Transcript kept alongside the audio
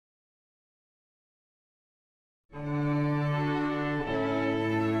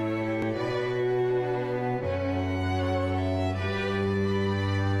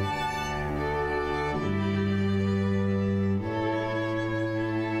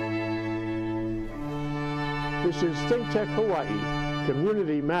This is ThinkTech Hawaii.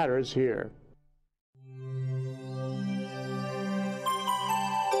 Community matters here.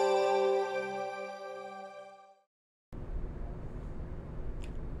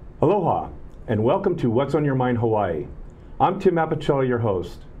 Aloha, and welcome to What's on Your Mind Hawaii. I'm Tim Apicella, your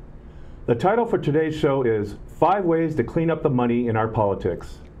host. The title for today's show is 5 Ways to Clean Up the Money in Our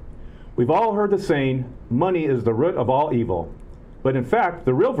Politics. We've all heard the saying, money is the root of all evil. But in fact,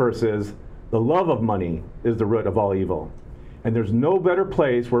 the real verse is, the love of money is the root of all evil. And there's no better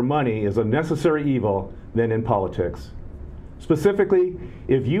place where money is a necessary evil than in politics. Specifically,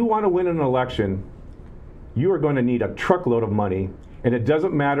 if you want to win an election, you are going to need a truckload of money, and it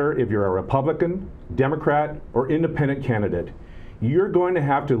doesn't matter if you're a Republican, Democrat, or independent candidate. You're going to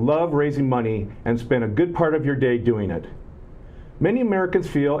have to love raising money and spend a good part of your day doing it. Many Americans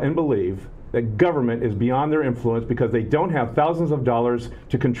feel and believe that government is beyond their influence because they don't have thousands of dollars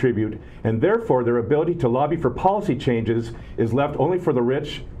to contribute, and therefore their ability to lobby for policy changes is left only for the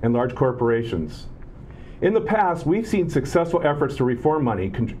rich and large corporations. In the past, we've seen successful efforts to reform money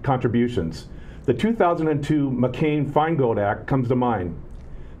contributions. The 2002 McCain-Feingold Act comes to mind.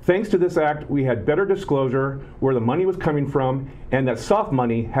 Thanks to this act, we had better disclosure where the money was coming from and that soft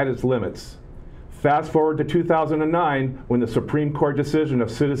money had its limits. Fast forward to 2009, when the Supreme Court decision of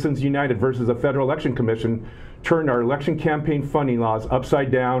Citizens United versus the Federal Election Commission turned our election campaign funding laws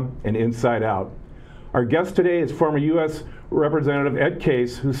upside down and inside out. Our guest today is former U.S. Representative Ed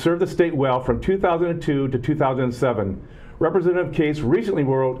Case, who served the state well from 2002 to 2007. Representative Case recently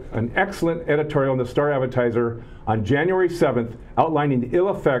wrote an excellent editorial in the Star Advertiser on January 7th, outlining the ill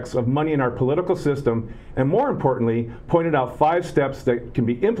effects of money in our political system, and more importantly, pointed out 5 steps that can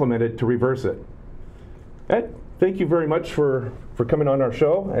be implemented to reverse it. Ed, thank you very much for coming on our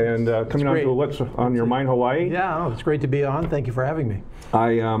show and coming on to What's on Your Mind Hawaii. Yeah, it's great to be on. Thank you for having me.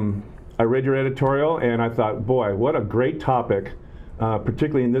 I read your editorial and I thought, boy, what a great topic,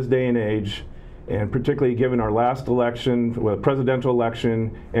 particularly in this day and age. And particularly given our last election, the presidential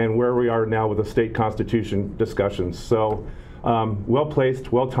election, and where we are now with the state constitution discussions. So well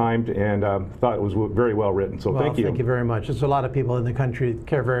placed, well timed, and thought it was very well written. So well, thank you. Thank you very much. There's a lot of people in the country that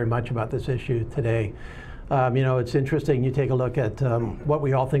care very much about this issue today. You know, it's interesting, you take a look at what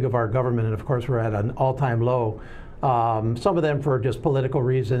we all think of our government, and of course we're at an all-time low. Some of them for just political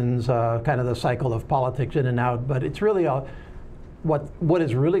reasons, kind of the cycle of politics in and out, but it's really what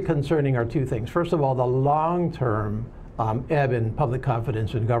is really concerning are 2 things. First of all, the long-term ebb in public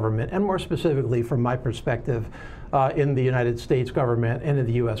confidence in government, and more specifically from my perspective in the United States government and in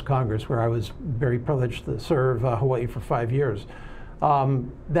the U.S. Congress, where I was very privileged to serve Hawaii for 5 years.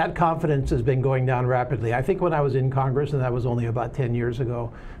 That confidence has been going down rapidly. I think when I was in Congress, and that was only about 10 years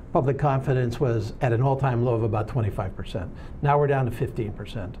ago, public confidence was at an all-time low of about 25%. Now we're down to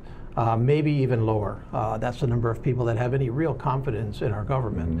 15%. Maybe even lower. That's the number of people that have any real confidence in our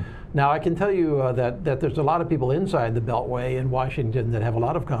government. Mm-hmm. Now, I can tell you that there's a lot of people inside the Beltway in Washington that have a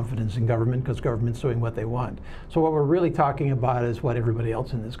lot of confidence in government because government's doing what they want. So what we're really talking about is what everybody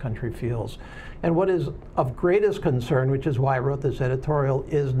else in this country feels. And what is of greatest concern, which is why I wrote this editorial,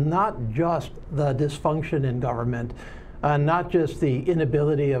 is not just the dysfunction in government, not just the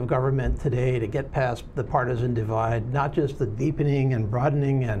inability of government today to get past the partisan divide, not just the deepening and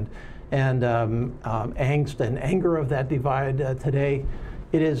broadening and angst and anger of that divide today.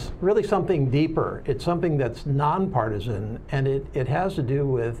 It is really something deeper. It's something that's nonpartisan, and it has to do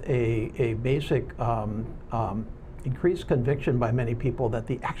with a basic increased conviction by many people that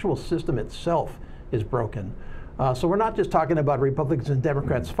the actual system itself is broken. So we're not just talking about Republicans and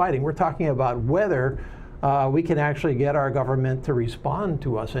Democrats fighting. We're talking about whether we can actually get our government to respond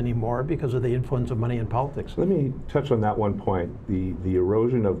to us anymore because of the influence of money in politics. Let me touch on that one point, the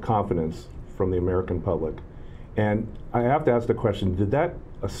erosion of confidence from the American public. And I have to ask the question, did that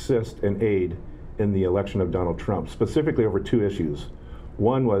assist and aid in the election of Donald Trump, specifically over 2 issues?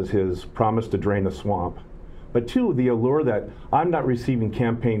 One was his promise to drain the swamp, but 2, the allure that I'm not receiving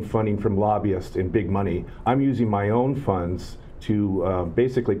campaign funding from lobbyists in big money. I'm using my own funds to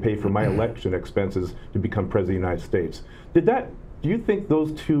basically pay for my election expenses to become President of the United States. Do you think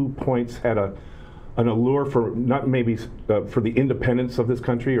those 2 points had an allure for not maybe for the independence of this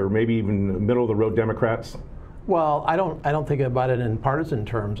country, or maybe even middle of the road Democrats? Well, I don't think about it in partisan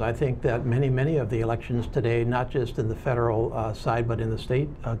terms. I think that many of the elections today, not just in the federal side, but in the state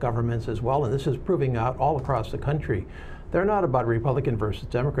governments as well, and this is proving out all across the country, they're not about Republican versus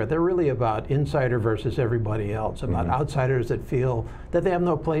Democrat. They're really about insider versus everybody else, about outsiders that feel that they have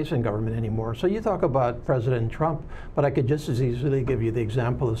no place in government anymore. So you talk about President Trump, but I could just as easily give you the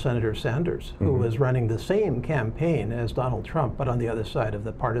example of Senator Sanders, who was running the same campaign as Donald Trump, but on the other side of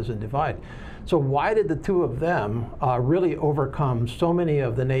the partisan divide. So why did the two of them really overcome so many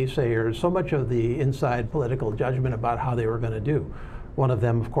of the naysayers, so much of the inside political judgment about how they were going to do? One of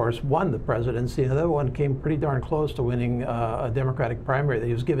them, of course, won the presidency. The other one came pretty darn close to winning a Democratic primary that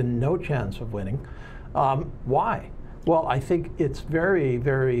he was given no chance of winning. Why? Well, I think it's very,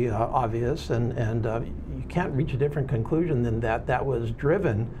 very obvious, and you can't reach a different conclusion than that that was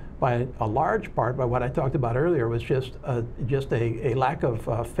driven by a large part by what I talked about earlier, was just a lack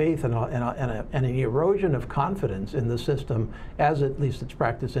of faith and an erosion of confidence in the system, as at least it's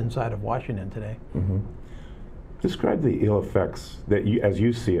practiced inside of Washington today. Describe the ill effects that you, as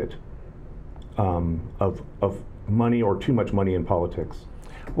you see it, of money or too much money in politics.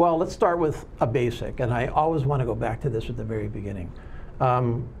 Well, let's start with a basic, and I always want to go back to this at the very beginning.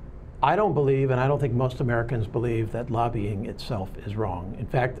 I don't believe, and I don't think most Americans believe, that lobbying itself is wrong. In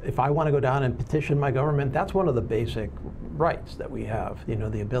fact, if I want to go down and petition my government, that's one of the basic rights that we have, you know,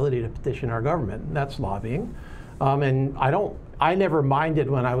 the ability to petition our government, and that's lobbying. And I never minded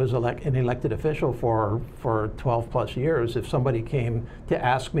when I was an elected official for 12 plus years if somebody came to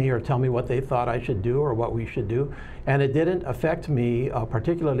ask me or tell me what they thought I should do or what we should do. And it didn't affect me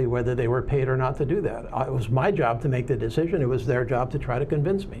particularly whether they were paid or not to do that. It was my job to make the decision. It was their job to try to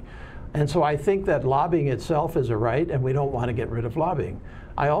convince me. And so I think that lobbying itself is a right, and we don't want to get rid of lobbying.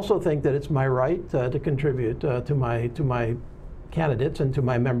 I also think that it's my right to contribute to my candidates and to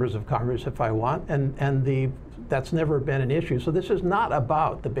my members of Congress if I want, and that's never been an issue. So this is not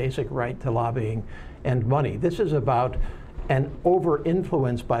about the basic right to lobbying and money. This is about an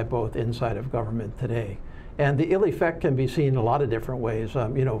over-influence by both inside of government today. And the ill effect can be seen in a lot of different ways.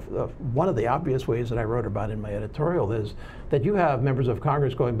 One of the obvious ways that I wrote about in my editorial is that you have members of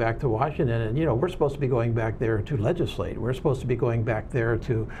Congress going back to Washington, and we're supposed to be going back there to legislate. We're supposed to be going back there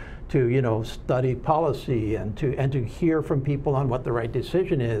to study policy and to hear from people on what the right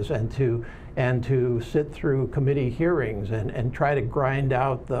decision is, and to sit through committee hearings and try to grind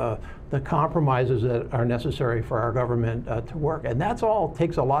out the compromises that are necessary for our government to work. And that's all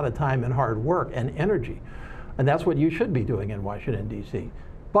takes a lot of time and hard work and energy. And that's what you should be doing in Washington, D.C.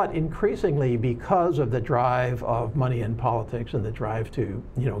 But increasingly, because of the drive of money in politics and the drive to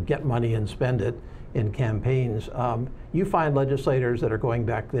get money and spend it in campaigns, you find legislators that are going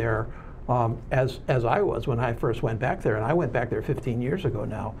back there as I was when I first went back there, and I went back there 15 years ago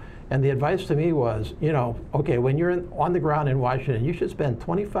now. And the advice to me was, okay, when you're on the ground in Washington, you should spend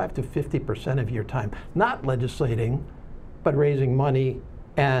 25 to 50% of your time not legislating, but raising money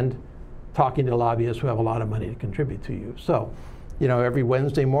and talking to lobbyists who have a lot of money to contribute to you. So, every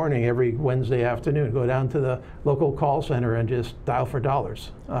Wednesday morning, every Wednesday afternoon, go down to the local call center and just dial for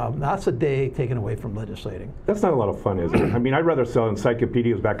dollars. That's a day taken away from legislating. That's not a lot of fun, is it? I mean, I'd rather sell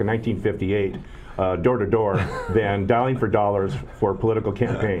encyclopedias back in 1958, door to door, than dialing for dollars for a political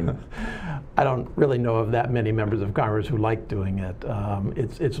campaign. I don't really know of that many members of Congress who like doing it.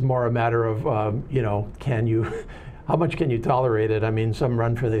 It's more a matter of, how much can you tolerate it? I mean, some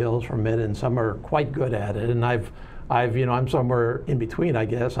run for the hills from it, and some are quite good at it. And I'm somewhere in between, I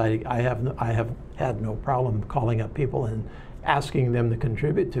guess. I have had no problem calling up people and asking them to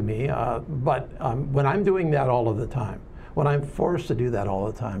contribute to me. But when I'm doing that all of the time, when I'm forced to do that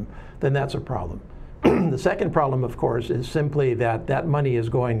all the time, then that's a problem. The second problem, of course, is simply that money is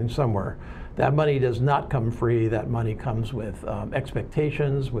going somewhere. That money does not come free. That money comes with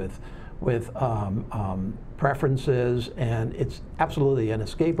expectations, with preferences, and it's absolutely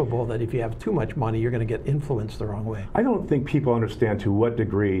inescapable that if you have too much money, you're going to get influenced the wrong way. I don't think people understand to what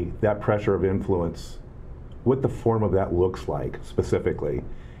degree that pressure of influence, what the form of that looks like specifically.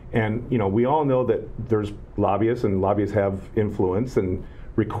 And we all know that there's lobbyists, and lobbyists have influence and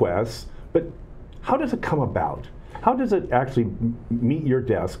requests, but how does it come about? How does it actually meet your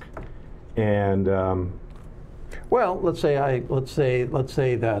desk? And well, let's just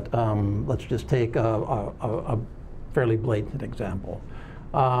take a fairly blatant example.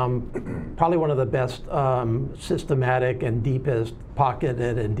 Probably one of the best systematic and deepest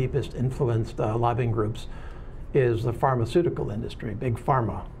pocketed and deepest influenced lobbying groups is the pharmaceutical industry, Big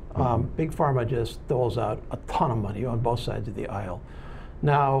Pharma. Big Pharma just doles out a ton of money on both sides of the aisle.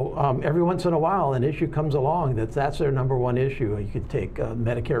 Now, every once in a while, an issue comes along that's their number one issue. You could take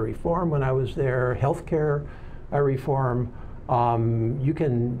Medicare reform when I was there, healthcare reform, you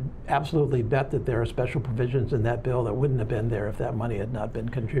can absolutely bet that there are special provisions in that bill that wouldn't have been there if that money had not been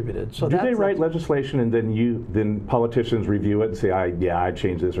contributed. So do they write legislation and then politicians review it and say, I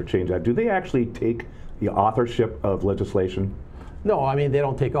changed this or changed that? Do they actually take the authorship of legislation? No, I mean, they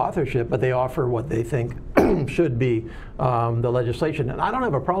don't take authorship, but they offer what they think should be the legislation. And I don't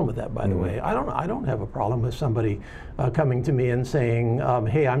have a problem with that, by the way. I don't have a problem with somebody coming to me and saying,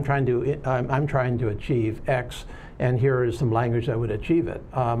 hey, I'm trying to achieve X, and here is some language that would achieve it.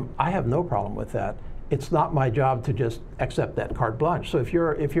 I have no problem with that. It's not my job to just accept that carte blanche. So if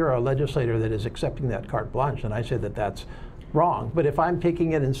you're a legislator that is accepting that carte blanche, and I say that that's wrong. But if I'm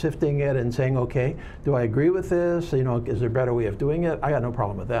taking it and sifting it and saying, okay, do I agree with this? You know, is there a better way of doing it? I got no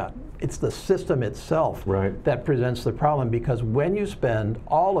problem with that. It's the system itself that presents the problem, because when you spend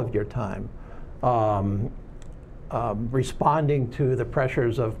all of your time responding to the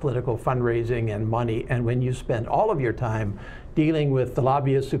pressures of political fundraising and money, and when you spend all of your time dealing with the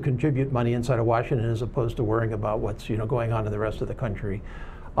lobbyists who contribute money inside of Washington as opposed to worrying about what's going on in the rest of the country,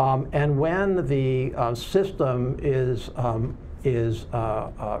 and when the system is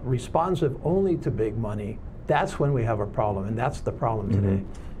responsive only to big money, that's when we have a problem, and that's the problem today.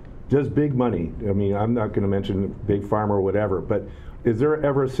 Just big money. I mean, I'm not going to mention big pharma or whatever, but is there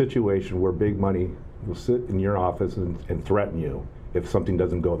ever a situation where big money will sit in your office and threaten you if something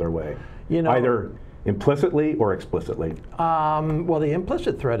doesn't go their way? Either implicitly or explicitly? Well, the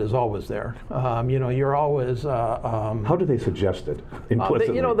implicit threat is always there. You're always. How do they suggest it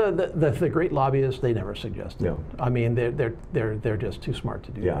implicitly? The great lobbyists, they never suggest it. No. I mean, they're just too smart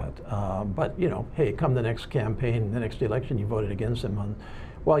to do that. But hey, come the next campaign, the next election, you voted against them.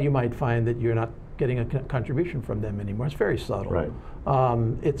 Well, you might find that you're not getting a contribution from them anymore. It's very subtle. Right.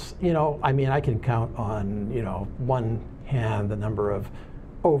 It's I mean, I can count on one hand the number of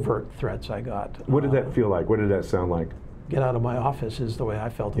overt threats I got. What did that feel like? What did that sound like? Get out of my office is the way I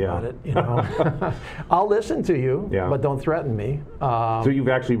felt about it. I'll listen to you, but don't threaten me. So you've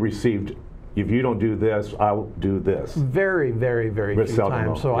actually received, if you don't do this, I'll do this. Very, very, very few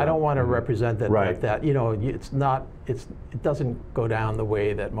times. So I don't want to represent that like that. It's not. It doesn't go down the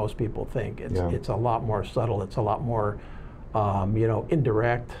way that most people think. It's a lot more subtle. It's a lot more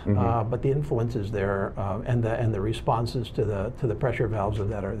indirect, but the influence is there, and the responses to the pressure valves of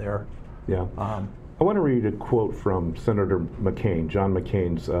that are there. Yeah. I want to read a quote from Senator McCain, John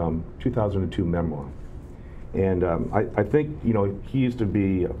McCain's 2002 memoir, and I think he used to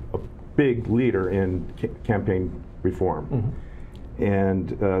be a big leader in campaign reform, and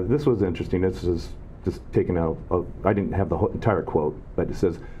this was interesting. This is just taken out. I didn't have the whole entire quote, but it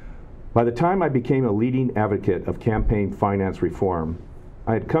says, "By the time I became a leading advocate of campaign finance reform,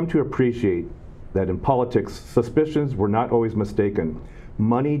 I had come to appreciate that in politics, suspicions were not always mistaken.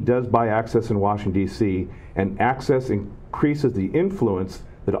 Money does buy access in Washington, D.C., and access increases the influence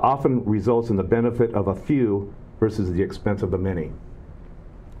that often results in the benefit of a few versus the expense of the many."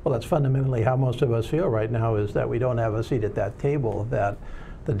 Well, that's fundamentally how most of us feel right now, is that we don't have a seat at that table, that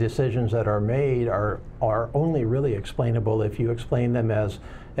the decisions that are made are only really explainable if you explain them as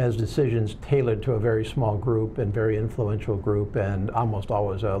decisions tailored to a very small group and very influential group, and almost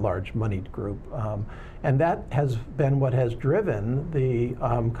always a large moneyed group. And that has been what has driven the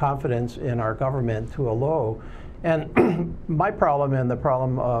confidence in our government to a low. And my problem, and the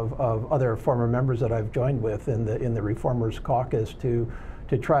problem of other former members that I've joined with in the Reformers Caucus to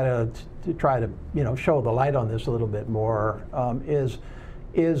try to show the light on this a little bit more,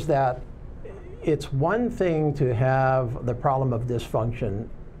 is that it's one thing to have the problem of dysfunction,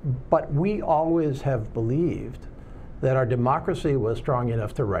 but we always have believed that our democracy was strong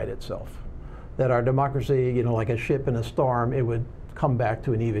enough to right itself. That our democracy, like a ship in a storm, it would come back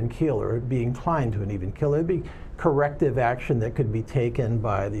to an even keel, or be inclined to an even keel. It'd be corrective action that could be taken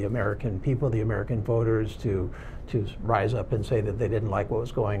by the American people, the American voters, to rise up and say that they didn't like what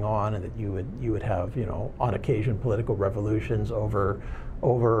was going on, and that you would have, on occasion, political revolutions over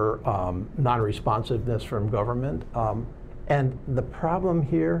non-responsiveness from government. And the problem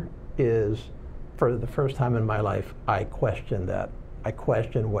here is, for the first time in my life, I question that. I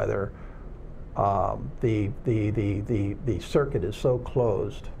question whether the circuit is so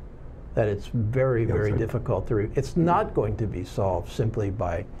closed that it's very, very difficult to. It's not going to be solved simply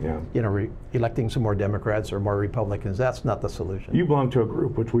by, electing some more Democrats or more Republicans. That's not the solution. You belong to a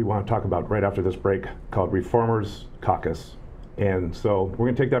group which we want to talk about right after this break called Reformers Caucus, and so we're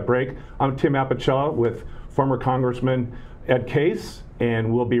going to take that break. I'm Tim Apicella with former Congressman Ed Case,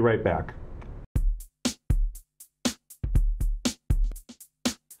 and we'll be right back.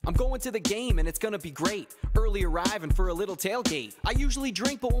 I'm going forward to the game and it's gonna be great. Early arriving for a little tailgate. I usually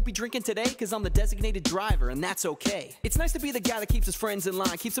drink but won't be drinking today cause I'm the designated driver and that's okay. It's nice to be the guy that keeps his friends in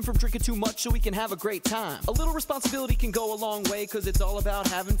line, keeps them from drinking too much so we can have a great time. A little responsibility can go a long way cause it's all about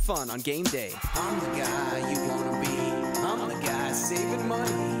having fun on game day. I'm the guy you wanna be. I'm the guy saving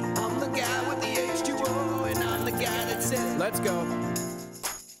money. I'm the guy with the H2O and I'm the guy that says, let's go.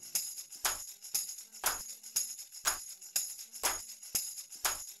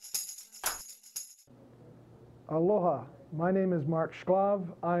 Aloha, my name is Mark Shklav.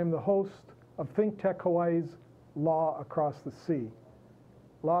 I am the host of ThinkTech Hawaii's Law Across the Sea.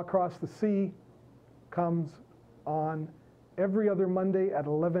 Law Across the Sea comes on every other Monday at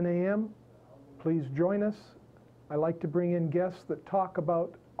 11 a.m. Please join us. I like to bring in guests that talk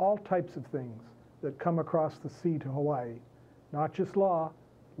about all types of things that come across the sea to Hawaii. Not just law,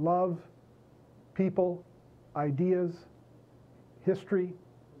 love, people, ideas, history.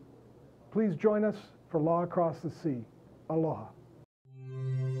 Please join us for Law Across the Sea. Aloha.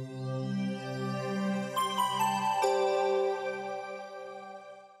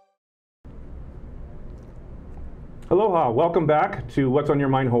 Aloha, welcome back to What's on Your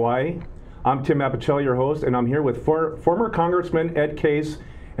Mind Hawaii. I'm Tim Apicella, your host, and I'm here with former Congressman Ed Case,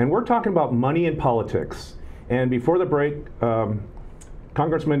 and we're talking about money in politics. And before the break,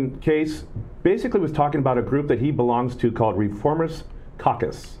 Congressman Case basically was talking about a group that he belongs to called Reformers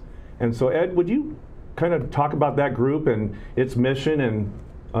Caucus. And so Ed, would you kind of talk about that group and its mission and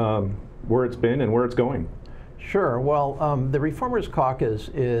where it's been and where it's going? Sure. Well, the Reformers Caucus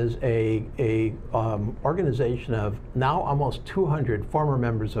is a organization of now almost 200 former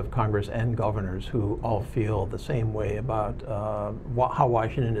members of Congress and governors who all feel the same way about how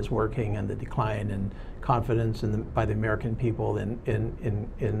Washington is working and the decline in confidence by the American people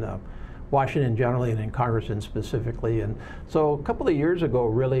in Washington generally and in Congress and specifically. And so a couple of years ago,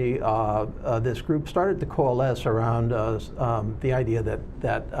 really, this group started to coalesce around the idea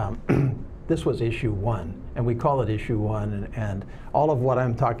that this was issue one, and we call it issue one, and all of what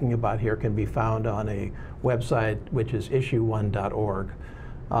I'm talking about here can be found on a website which is issue1.org.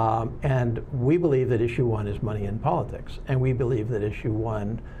 And we believe that issue one is money in politics, and we believe that issue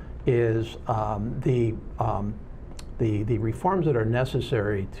one is the reforms that are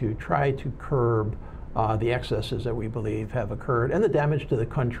necessary to try to curb the excesses that we believe have occurred and the damage to the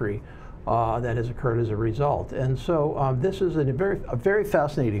country that has occurred as a result. And so this is a very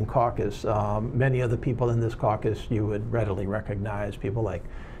fascinating caucus. Many of the people in this caucus you would readily recognize, people like,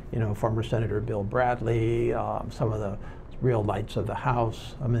 former Senator Bill Bradley, some of the real lights of the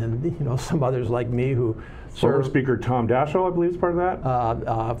House. I mean, some others like me who Former Speaker Tom Daschle, I believe, is part of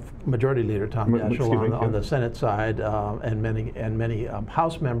that. Majority Leader Tom Daschle on the Senate side, and many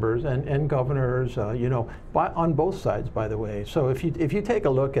House members and governors, on both sides, by the way. So if you take a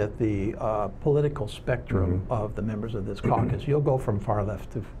look at the political spectrum of the members of this caucus, you'll go from far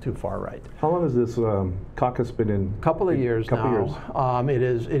left to far right. How long has this caucus been in? Couple of years now. It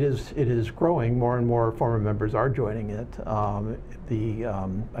is growing. More and more former members are joining it.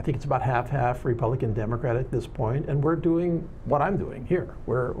 I think it's about half Republican Democrat at this point, and we're doing what I'm doing here.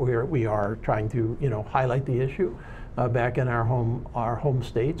 We are trying to highlight the issue back in our home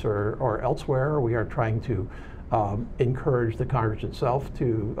states or elsewhere. We are trying to encourage the Congress itself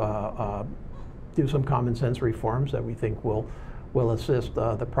to do some common sense reforms that we think will assist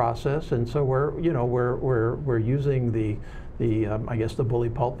the process. And so we're using the I guess the bully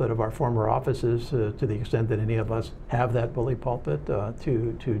pulpit of our former offices to the extent that any of us have that bully pulpit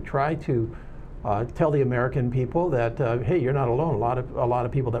to try to tell the American people that hey, you're not alone. A lot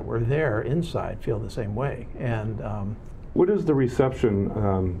of people that were there inside feel the same way. And what is the reception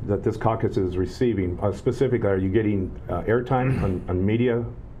that this caucus is receiving? Specifically, are you getting airtime on media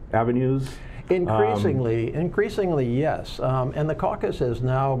avenues? Increasingly, yes. And the caucus has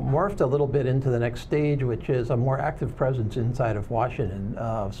now morphed a little bit into the next stage, which is a more active presence inside of Washington.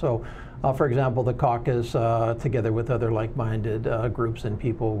 For example, the caucus, together with other like-minded groups and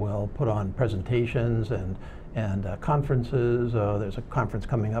people, will put on presentations and conferences. There's a conference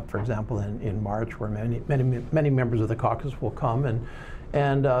coming up, for example, in March, where many members of the caucus will come,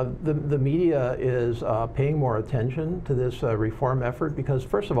 and the media is paying more attention to this reform effort because,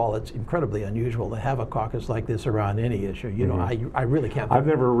 first of all, it's incredibly unusual to have a caucus like this around any issue. I really can't. I've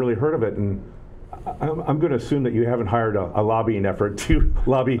never really heard of it, and I'm going to assume that you haven't hired a lobbying effort to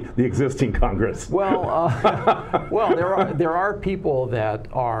lobby the existing Congress. Well, there are people that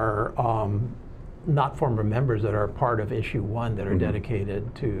are not former members that are part of issue 1 that are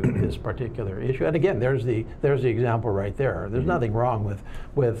dedicated to this particular issue. And again, there's the example right there. There's nothing wrong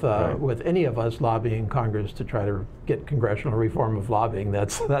with any of us lobbying Congress to try to get congressional reform of lobbying.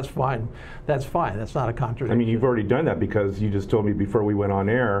 That's fine. That's fine. That's not a contradiction. I mean, you've already done that because you just told me before we went on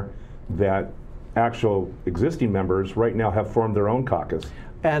air that actual existing members right now have formed their own caucus.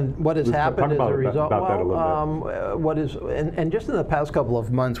 And what has happened as a result, and just in the past couple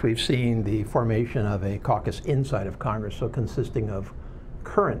of months, we've seen the formation of a caucus inside of Congress, so consisting of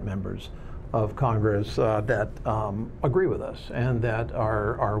current members of Congress that agree with us and that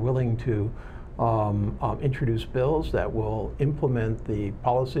are willing to introduce bills that will implement the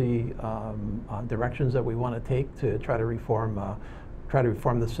policy directions that we want to take to try to reform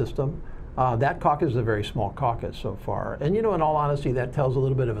the system. That caucus is a very small caucus so far. And in all honesty, that tells a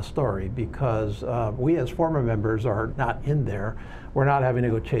little bit of a story because we as former members are not in there. We're not having to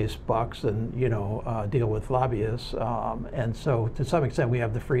go chase bucks and, deal with lobbyists. And so to some extent, we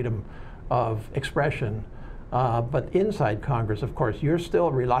have the freedom of expression. But inside Congress, of course, you're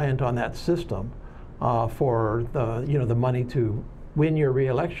still reliant on that system for the money to win your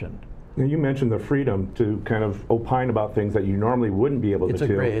reelection. You mentioned the freedom to kind of opine about things that you normally wouldn't be able to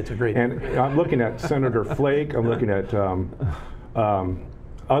do. It's a great. And I'm looking at Senator Flake. I'm looking at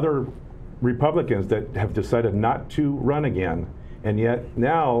other Republicans that have decided not to run again, and yet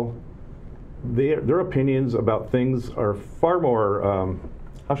now their opinions about things are far more,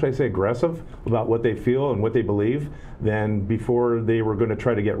 how should I say, aggressive about what they feel and what they believe than before they were going to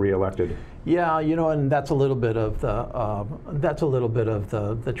try to get reelected. Yeah, and that's a little bit of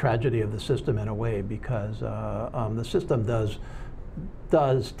the tragedy of the system in a way, because the system does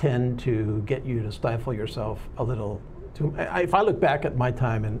tend to get you to stifle yourself a little. If I look back at my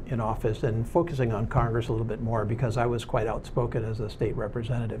time in office and focusing on Congress a little bit more, because I was quite outspoken as a state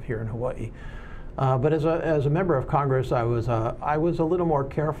representative here in Hawaii. But as a member of Congress, I was a little more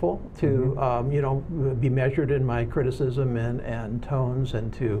careful to be measured in my criticism and tones,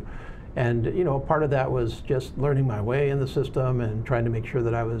 and part of that was just learning my way in the system and trying to make sure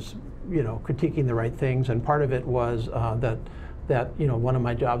that I was critiquing the right things. And part of it was that one of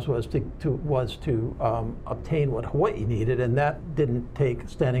my jobs was to obtain what Hawaii needed, and that didn't take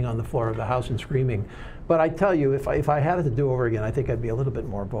standing on the floor of the House and screaming. But I tell you, if I had it to do over again, I think I'd be a little bit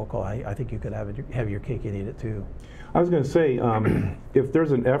more vocal. I think you could have your cake and eat it too. I was going to say, if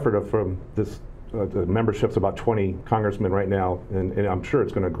there's an effort from this, the membership's about 20 congressmen right now, and I'm sure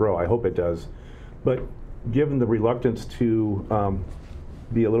it's going to grow. I hope it does. But given the reluctance to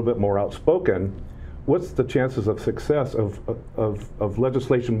be a little bit more outspoken, what's the chances of success of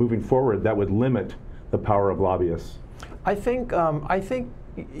legislation moving forward that would limit the power of lobbyists? I think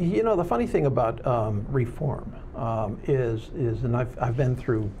the funny thing about reform is, and I've been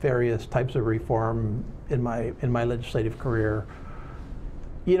through various types of reform in my legislative career.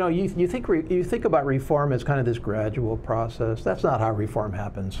 You think about reform as kind of this gradual process. That's not how reform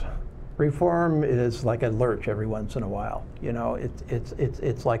happens. Reform is like a lurch every once in a while.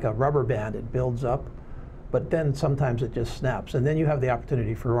 It's like a rubber band. It builds up, but then sometimes it just snaps, and then you have the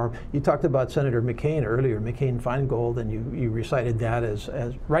opportunity for reform. You talked about Senator McCain earlier, McCain-Feingold, and you recited that as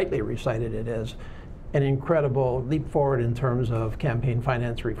rightly recited it as an incredible leap forward in terms of campaign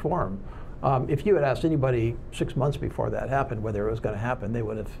finance reform. If you had asked anybody 6 months before that happened whether it was going to happen, they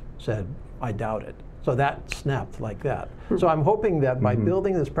would have said, "I doubt it." So that snapped like that. So I'm hoping that by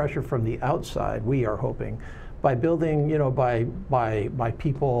building this pressure from the outside, we are hoping, by building, by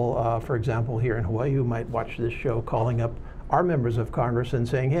people, for example, here in Hawaii, who might watch this show, calling up our members of Congress and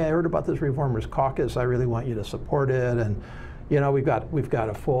saying, "Hey, I heard about this Reformers Caucus. I really want you to support it." And we've got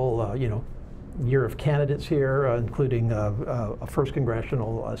a full year of candidates here, including a first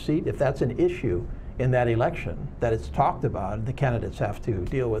congressional seat. If that's an issue in that election that it's talked about, the candidates have to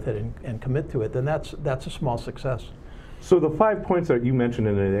deal with it and commit to it, then that's a small success. So the 5 points that you mentioned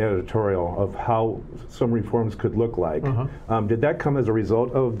in an editorial of how some reforms could look like, did that come as a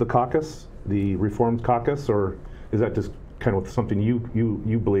result of the caucus, the Reforms Caucus, or is that just kind of something you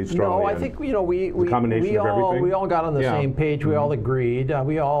believe strongly in? No, I think we all got on the same page. We all agreed.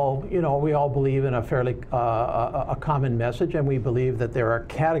 We all believe in a fairly a common message, and we believe that there are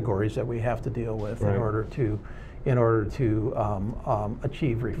categories that we have to deal with in order to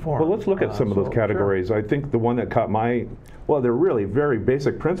achieve reform. Well, let's look at some of those categories. Sure. I think the one that caught they're really very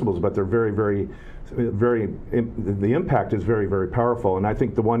basic principles, but they're very, the impact is very, very powerful. And I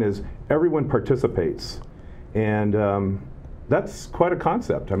think the one is everyone participates. And that's quite a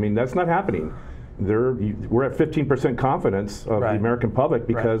concept. I mean, that's not happening. we're at 15% confidence of the American public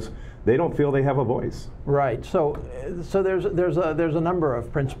because they don't feel they have a voice. Right. So there's a number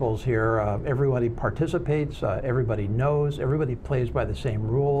of principles here. Everybody participates. Everybody knows. Everybody plays by the same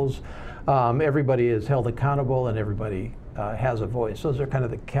rules. Everybody is held accountable, and everybody has a voice. Those are kind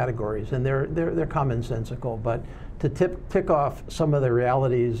of the categories, and they're commonsensical. But to tick off some of the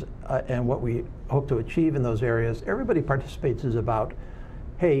realities and what we hope to achieve in those areas, everybody participates is about,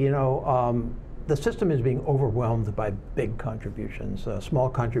 hey, you know, the system is being overwhelmed by big contributions. Small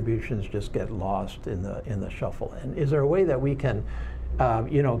contributions just get lost in the shuffle. And is there a way that we can,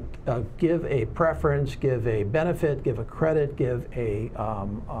 you know, give a preference, give a benefit, give a credit, give an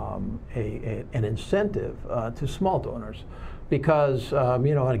incentive to small donors? Because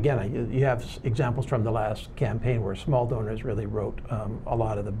you know, and again, you have examples from the last campaign where small donors really wrote a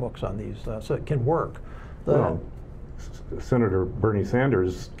lot of the books on these, so it can work. Senator Bernie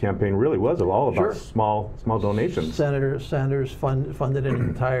Sanders' campaign really was all about small donations. Senator Sanders funded an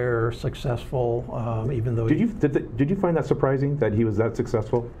entire successful, even though did you find that surprising that he was that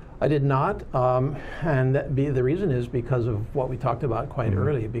successful? I did not, and the reason is because of what we talked about quite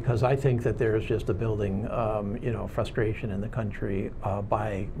early. Because I think that there is just a building, you know, frustration in the country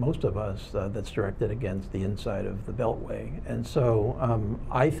by most of us that's directed against the inside of the Beltway, and so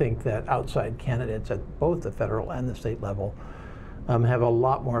I think that outside candidates at both the federal and the state level have a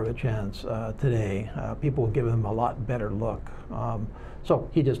lot more of a chance today. People will give them a lot better look. So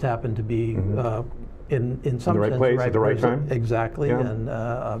he just happened to be. In some in the right sense, place at the right time. Exactly, yeah.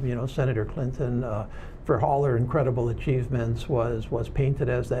 And you know, Senator Clinton, for all her incredible achievements, was painted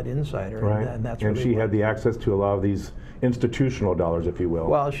as that insider, right. And that's and really she had the access to a lot of these institutional dollars, if you will.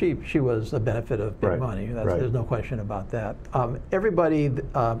 Well, she was the benefit of big money. There's no question about that. Everybody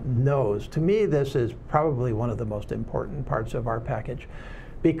knows. To me, this is probably one of the most important parts of our package,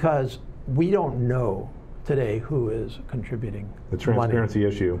 because we don't know today who is contributing the transparency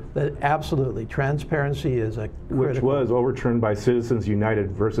issue. Absolutely. Transparency is a critical. Which was overturned by Citizens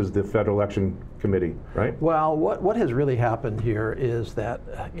United versus the Federal Election Committee, right? Well, what has really happened here is that,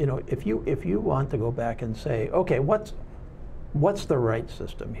 you know, if you want to go back and say, okay, what's the right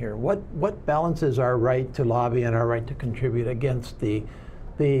system here? What balances our right to lobby and our right to contribute against the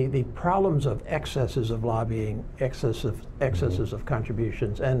problems of excesses of lobbying, excesses of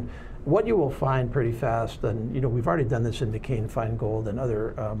contributions? And what you will find pretty fast, and you know, we've already done this in McCain-Feingold and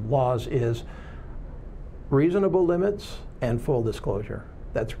other laws, is reasonable limits and full disclosure.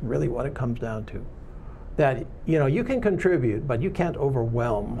 That's really what it comes down to. That, you know, you can contribute, but you can't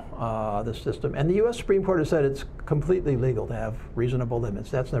overwhelm the system. And the U.S. Supreme Court has said it's completely legal to have reasonable limits.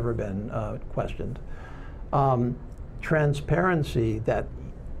 That's never been questioned. Transparency, that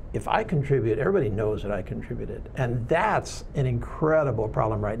if I contribute, everybody knows that I contributed. And that's an incredible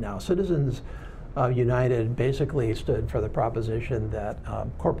problem right now. Citizens United basically stood for the proposition that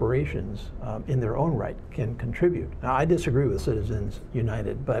corporations in their own right can contribute. Now, I disagree with Citizens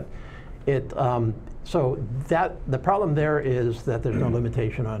United, but so that the problem there is that there's no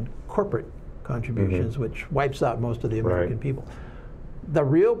limitation on corporate contributions, which wipes out most of the American people. The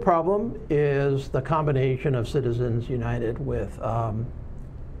real problem is the combination of Citizens United with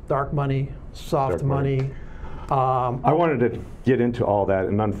dark money, soft money. I wanted to get into all that,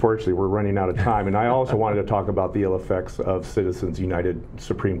 and unfortunately we're running out of time. And I also wanted to talk about the ill effects of Citizens United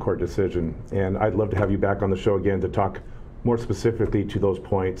Supreme Court decision. And I'd love to have you back on the show again to talk more specifically to those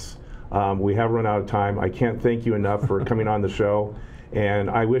points. We have run out of time. I can't thank you enough for coming on the show. And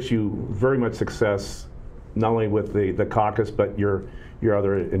I wish you very much success, not only with the caucus, but your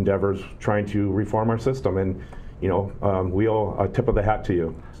other endeavors trying to reform our system. And you know, we owe a tip of the hat to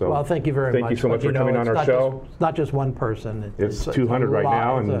you. So well, thank you very much. Thank you so much for coming on our show. It's not just one person. It's 200 right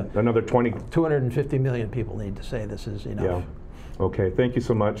now, and another 250 million people need to say this is enough. Yeah. Okay, thank you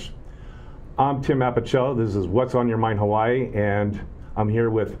so much. I'm Tim Apicella. This is What's on Your Mind Hawaii, and I'm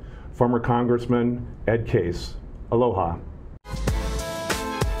here with former Congressman Ed Case. Aloha.